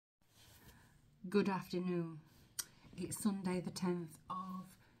Good afternoon. It's Sunday the 10th of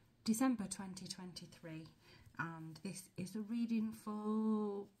December 2023 and this is a reading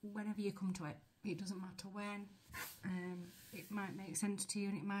for whenever you come to it. It doesn't matter when. It might make sense to you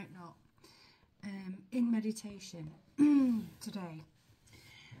and it might not. In meditation today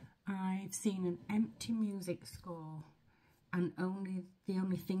I've seen an empty music score and the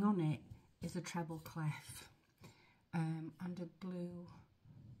only thing on it is a treble clef and a blue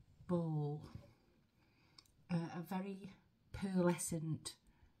ball. A very pearlescent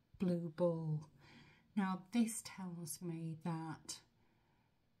blue ball. Now this tells me that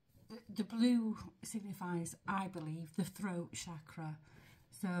the blue signifies, I believe, the throat chakra.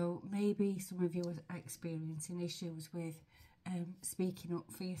 So maybe some of you are experiencing issues with speaking up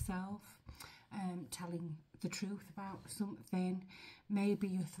for yourself, telling the truth about something. Maybe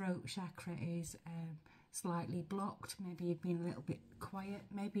your throat chakra is slightly blocked. Maybe you've been a little bit quiet.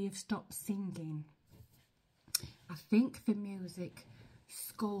 Maybe you've stopped singing. I think the music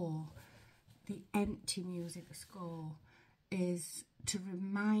score, the empty music score, is to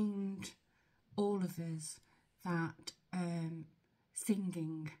remind all of us that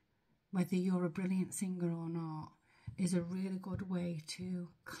singing, whether you're a brilliant singer or not, is a really good way to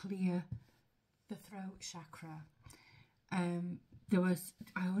clear the throat chakra.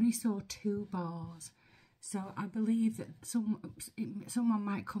 I only saw 2 bars, so I believe that someone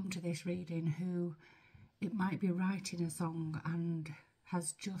might come to this reading who it might be writing a song and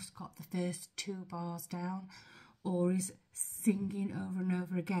has just got the first 2 bars down, or is singing over and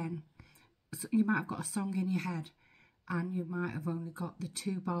over again. So you might have got a song in your head and you might have only got the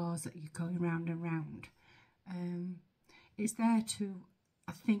 2 bars that you're going round and round. It's there to,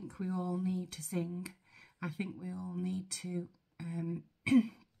 I think we all need to sing. I think we all need to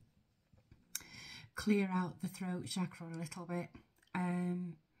clear out the throat chakra a little bit.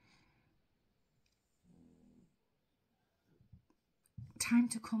 Time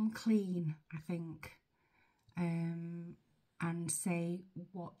to come clean, I think, and say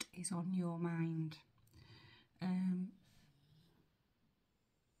what is on your mind. And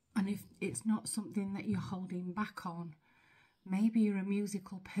if it's not something that you're holding back on, maybe you're a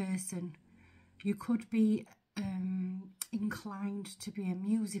musical person. You could be inclined to be a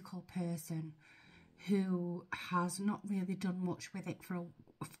musical person who has not really done much with it for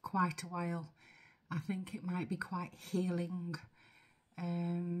quite a while. I think it might be quite healing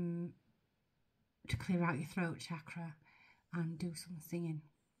to clear out your throat chakra and do some singing.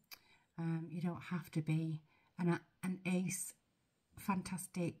 You don't have to be an ace,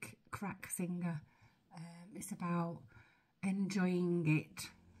 fantastic crack singer. It's about enjoying it.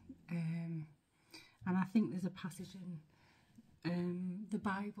 And I think there's a passage in the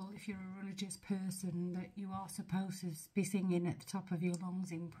Bible, if you're a religious person, that you are supposed to be singing at the top of your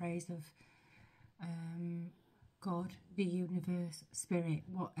lungs in praise of God, the universe, spirit,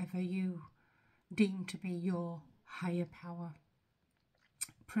 whatever you deem to be your higher power.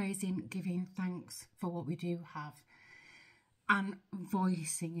 Praising, giving thanks for what we do have, and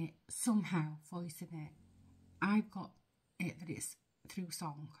voicing it, somehow voicing it. I've got it that it's through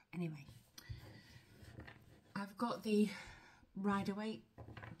song. Anyway, I've got the Rider-Waite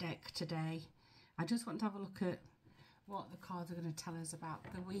deck today. I just want to have a look at what the cards are going to tell us about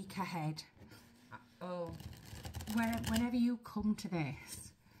the week ahead. Oh, whenever you come to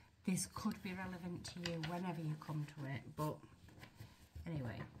this could be relevant to you whenever you come to it, but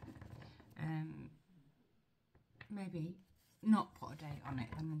anyway, maybe not put a date on it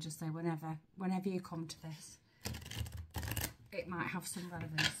and just say whenever you come to this, it might have some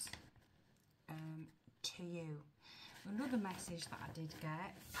relevance to you. Another message that I did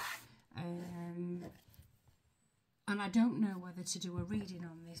get, and I don't know whether to do a reading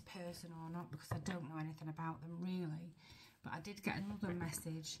on this person or not because I don't know anything about them really, but I did get another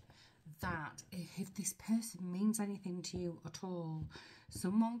message that if this person means anything to you at all,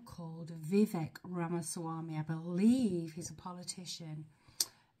 someone called Vivek Ramaswamy, I believe he's a politician,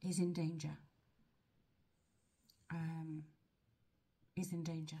 is in danger. Is in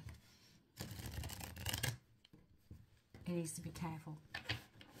danger. He needs to be careful.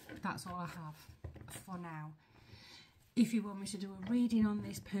 That's all I have for now. If you want me to do a reading on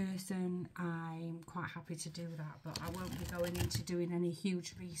this person, I'm quite happy to do that, but I won't be going into doing any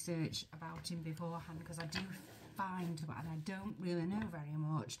huge research about him beforehand because I do find that, and I don't really know very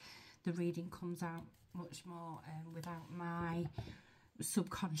much, the reading comes out much more without my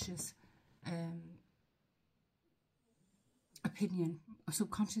subconscious opinion, or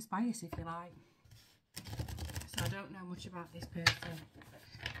subconscious bias, if you like. So I don't know much about this person.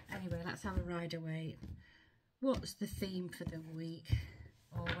 Anyway, let's have a Rider-Waite. What's the theme for the week?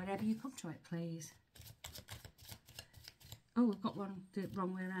 or whenever you come to it, please. Oh, we've got one the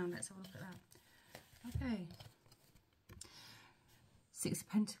wrong way around. Let's have a look at that. Okay. Six of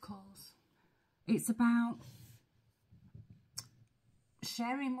Pentacles. It's about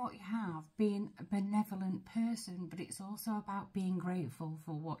sharing what you have, being a benevolent person, but it's also about being grateful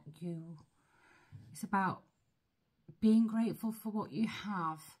for what you... It's about being grateful for what you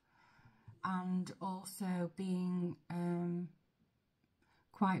have, and also being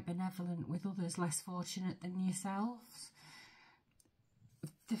quite benevolent with others less fortunate than yourselves.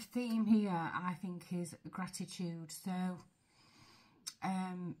 The theme here, I think, is gratitude. So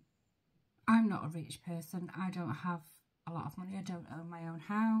I'm not a rich person. I don't have a lot of money. I don't own my own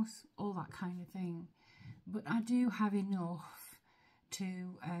house, all that kind of thing. But I do have enough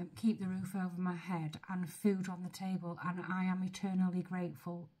to keep the roof over my head and food on the table, and I am eternally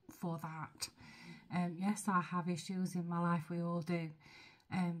grateful for that. Yes, I have issues in my life, we all do.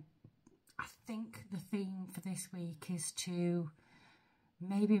 I think the theme for this week is to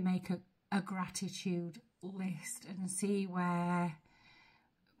maybe make a gratitude list and see where...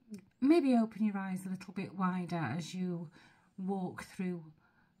 Maybe open your eyes a little bit wider as you walk through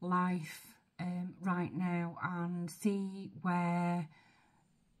life right now, and see where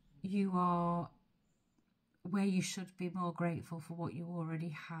you are, where you should be more grateful for what you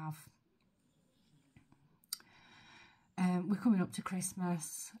already have. We're coming up to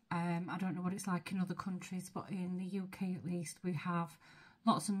Christmas. I don't know what it's like in other countries, but in the UK at least, we have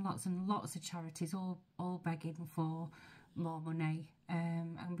lots and lots and lots of charities all begging for more money.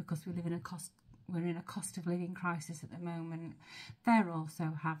 And because we live in we're in a cost of living crisis at the moment, they're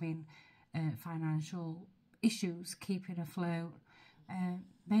also having financial issues keeping afloat.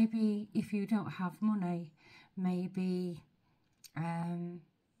 Maybe if you don't have money, maybe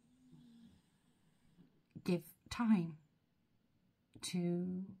give time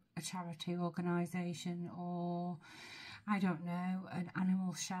to a charity organisation, or I don't know, an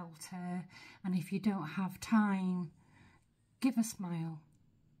animal shelter. And if you don't have time, give a smile.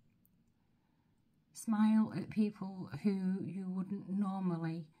 Smile at people who you wouldn't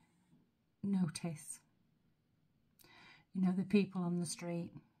normally notice. You know, the people on the street,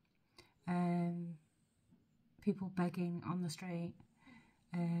 people begging on the street,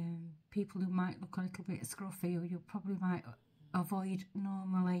 people who might look a little bit scruffy, or you probably might avoid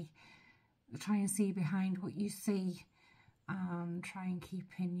normally. Try and see behind what you see, and try and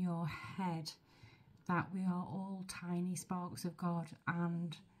keep in your head that we are all tiny sparks of God,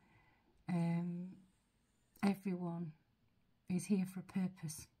 and everyone is here for a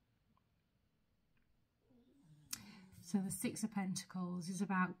purpose. So the Six of Pentacles is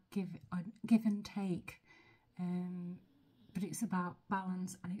about give and take, but it's about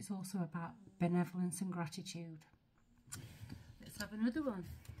balance, and it's also about benevolence and gratitude. Let's have another one.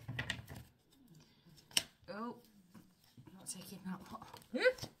 Oh, I'm not taking that lot.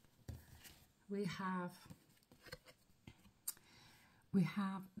 We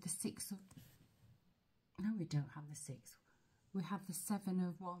have the Six of... No, we don't have the Six. We have the Seven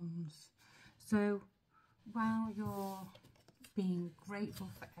of Wands. So while you're being grateful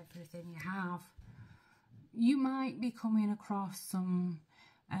for everything you have, you might be coming across some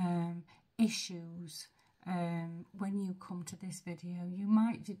issues when you come to this video. You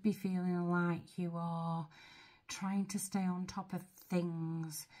might be feeling like you are trying to stay on top of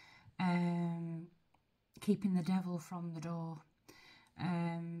things, keeping the devil from the door,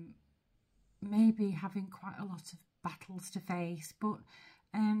 maybe having quite a lot of battles to face, but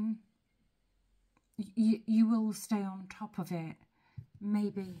you will stay on top of it.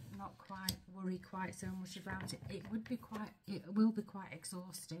 Maybe not quite worry quite so much about it. It will be quite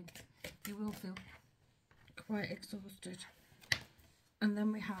exhausting. You will feel quite exhausted. And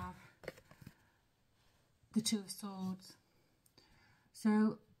then we have the Two of Swords.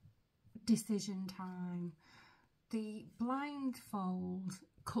 So decision time. The blindfold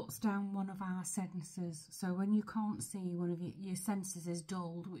cuts down one of our senses. So when you can't see, one of your senses is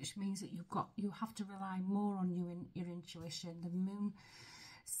dulled, which means that you have to rely more on your intuition. The moon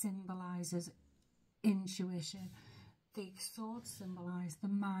symbolises intuition. The swords symbolise the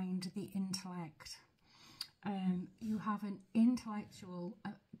mind, the intellect. You have an intellectual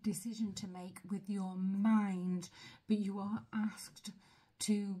decision to make with your mind, but you are asked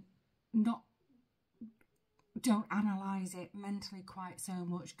to don't analyse it mentally quite so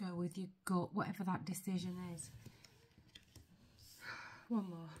much. Go with your gut, whatever that decision is. One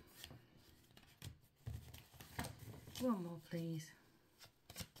more. One more, please.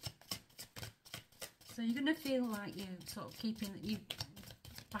 So you're going to feel like you're sort of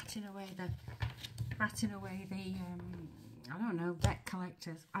batting away the I don't know, debt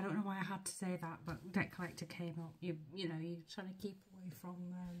collectors. I don't know why I had to say that, but debt collector came up. You know, you're trying to keep away from,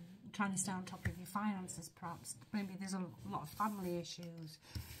 trying to stay on top of your finances, perhaps. Maybe there's a lot of family issues.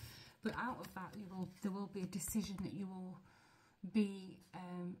 But out of that, there will be a decision that you will be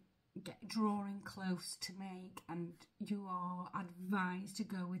drawing close to make, and you are advised to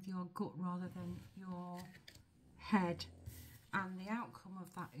go with your gut rather than your head. And the outcome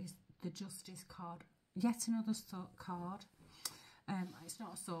of that is the Justice card. Yet another card. It's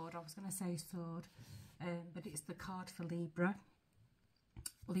not a sword, I was going to say sword, but it's the card for Libra.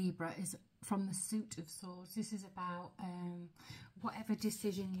 Libra is from the Suit of Swords. This is about whatever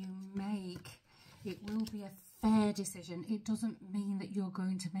decision you make, it will be a fair decision. It doesn't mean that you're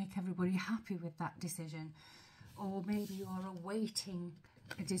going to make everybody happy with that decision, or maybe you're awaiting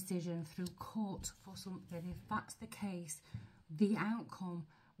a decision through court for something. If that's the case, the outcome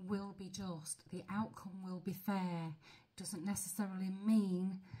will be just, the outcome will be fair. Doesn't necessarily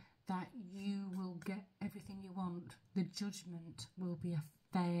mean that you will get everything you want. The judgment will be a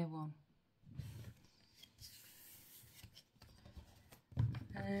fair one.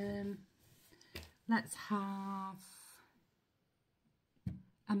 Let's have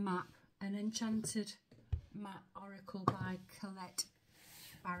a map, an enchanted map oracle by Colette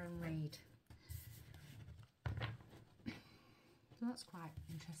Baron Reid. So that's quite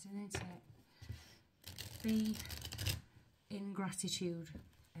interesting, isn't it? Be in gratitude.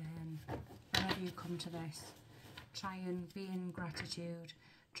 Whenever you come to this, try and be in gratitude.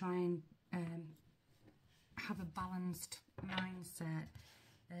 Try and have a balanced mindset.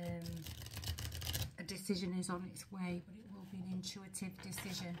 A decision is on its way, but it will be an intuitive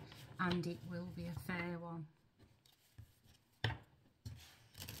decision, and it will be a fair one.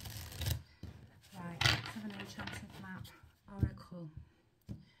 Right, let's have an enchanted map oracle.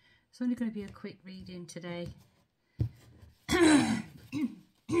 It's only going to be a quick reading today. I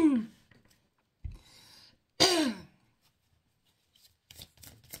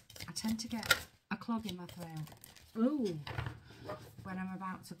tend to get a clog in my throat. Ooh, when I'm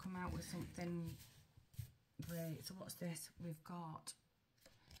about to come out with something great. So what's this? We've got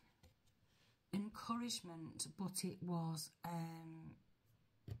encouragement, but it was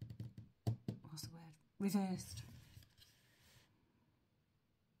what's the word? Reversed.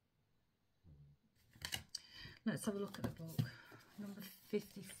 Let's have a look at the book. Number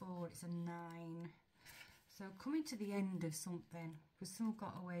 54, it's a 9. So coming to the end of something. We've still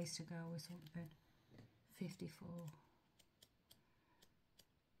got a ways to go with something. 54.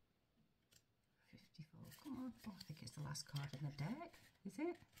 54. Come on. Oh, I think it's the last card in the deck. Is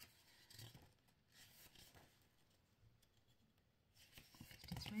it?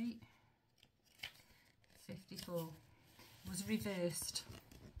 53. 54. Was reversed.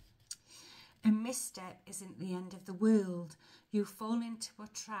 A misstep isn't the end of the world. You fall into a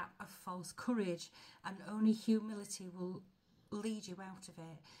trap of false courage, and only humility will lead you out of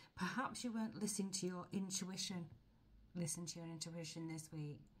it. Perhaps you weren't listening to your intuition. Listen to your intuition this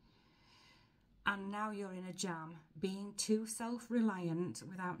week. And now you're in a jam. Being too self-reliant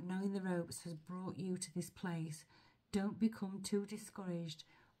without knowing the ropes has brought you to this place. Don't become too discouraged.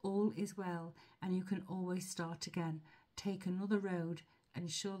 All is well, and you can always start again. Take another road and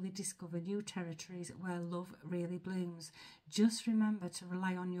surely discover new territories where love really blooms. Just remember to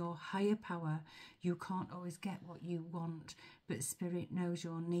rely on your higher power. You can't always get what you want, but Spirit knows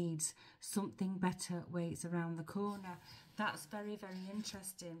your needs. Something better waits around the corner. That's very, very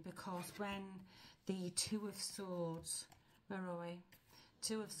interesting, because when the Two of Swords, where are we?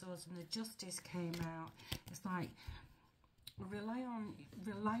 Two of Swords and the Justice came out, it's like, rely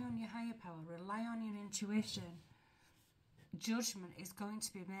on your higher power, rely on your intuition. Judgment is going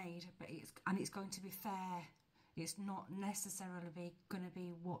to be made, but it's going to be fair. It's not necessarily going to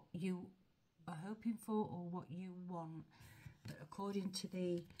be what you are hoping for or what you want. But according to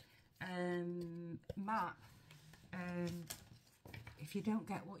the map, if you don't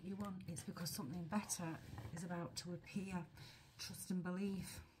get what you want, it's because something better is about to appear. Trust and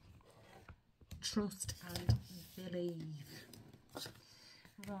believe. Trust and believe.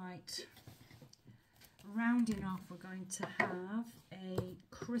 Right. Rounding off, we're going to have a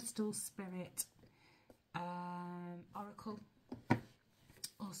Crystal Spirit Oracle,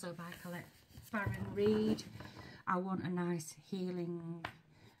 also by Colette Baron Reid. I want a nice healing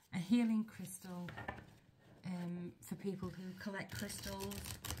crystal for people who collect crystals,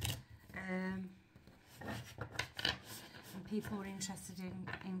 and people are interested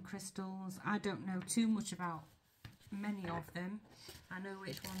in crystals. I don't know too much about many of them. I know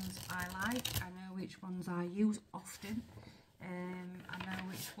which ones I like, I know which ones I use often, I know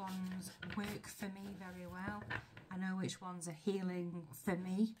which ones work for me very well, I know which ones are healing for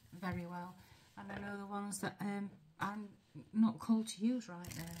me very well, and I know the ones that I'm not called to use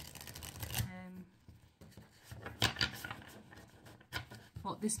right now.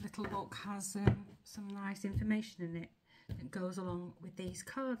 But this little book has some nice information in it that goes along with these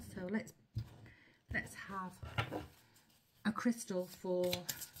cards. So let's have a crystal for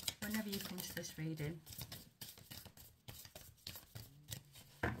whenever you come to this reading.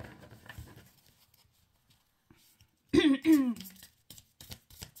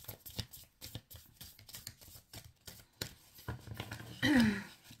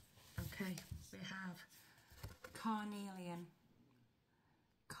 Okay, we have carnelian.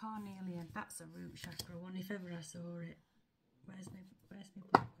 Carnelian, that's a root chakra one if ever I saw it. Where's my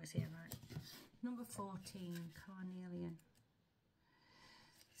book? It's here, right? Number 14, carnelian.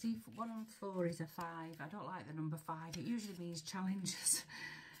 See, 1 and 4 is a 5. I don't like the number 5. It usually means challenges.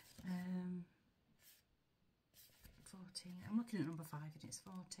 14. I'm looking at number 5 and it's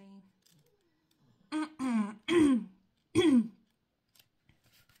 14.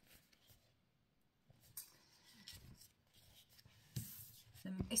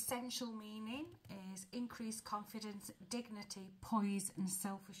 The essential meaning is increased confidence, dignity, poise and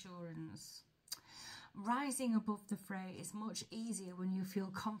self-assurance. Rising above the fray is much easier when you feel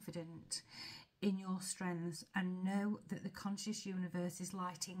confident in your strengths and know that the conscious universe is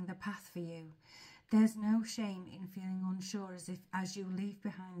lighting the path for you. There's no shame in feeling unsure as you leave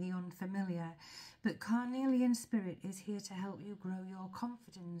behind the unfamiliar, but carnelian spirit is here to help you grow your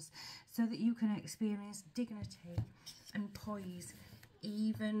confidence so that you can experience dignity and poise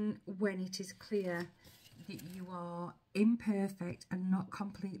even when it is clear that you are imperfect and not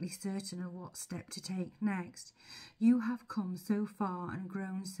completely certain of what step to take next. You have come so far and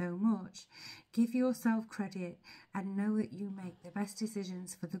grown so much. Give yourself credit and know that you make the best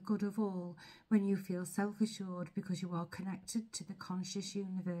decisions for the good of all when you feel self-assured because you are connected to the conscious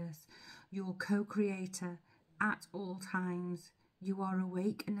universe, your co-creator at all times. You are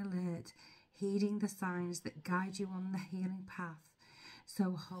awake and alert, heeding the signs that guide you on the healing path.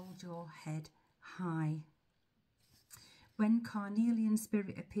 So hold your head high. When carnelian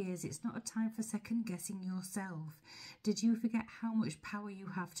spirit appears, it's not a time for second-guessing yourself. Did you forget how much power you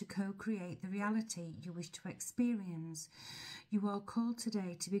have to co-create the reality you wish to experience? You are called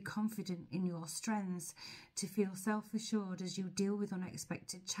today to be confident in your strengths, to feel self-assured as you deal with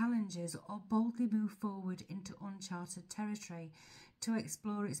unexpected challenges, or boldly move forward into uncharted territory to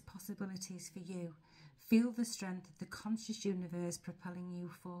explore its possibilities for you. Feel the strength of the conscious universe propelling you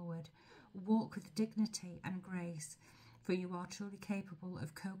forward. Walk with dignity and grace, for you are truly capable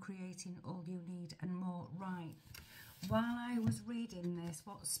of co-creating all you need and more. Right. While I was reading this,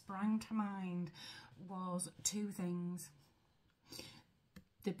 what sprang to mind was 2 things.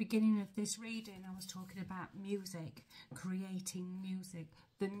 The beginning of this reading, I was talking about music, creating music,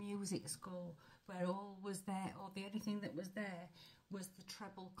 the music school, where all was there, or the only thing that was there was the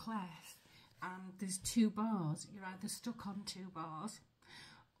treble clef. And there's 2 bars. You're either stuck on 2 bars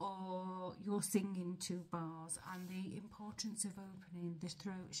or you're singing 2 bars, and the importance of opening the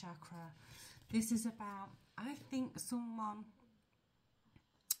throat chakra. This is about, I think,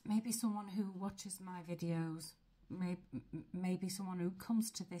 maybe someone who watches my videos, maybe someone who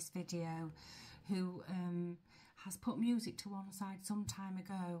comes to this video who has put music to one side some time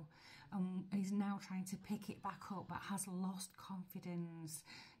ago and is now trying to pick it back up but has lost confidence.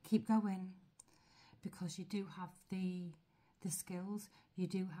 Keep going, because you do have the skills, you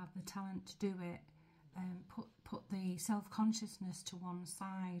do have the talent to do it. Put the self-consciousness to one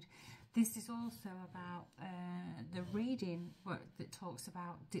side. This is also about the reading work that talks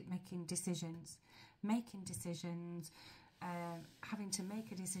about making decisions, having to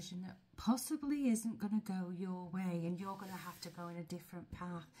make a decision that possibly isn't going to go your way and you're going to have to go in a different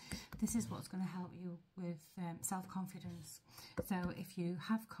path. This is what's going to help you with self-confidence. So if you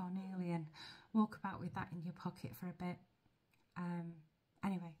have carnelian, walk about with that in your pocket for a bit.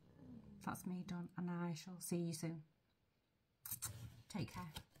 Anyway, that's me done, and I shall see you soon. Take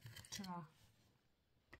care. Ta-ra.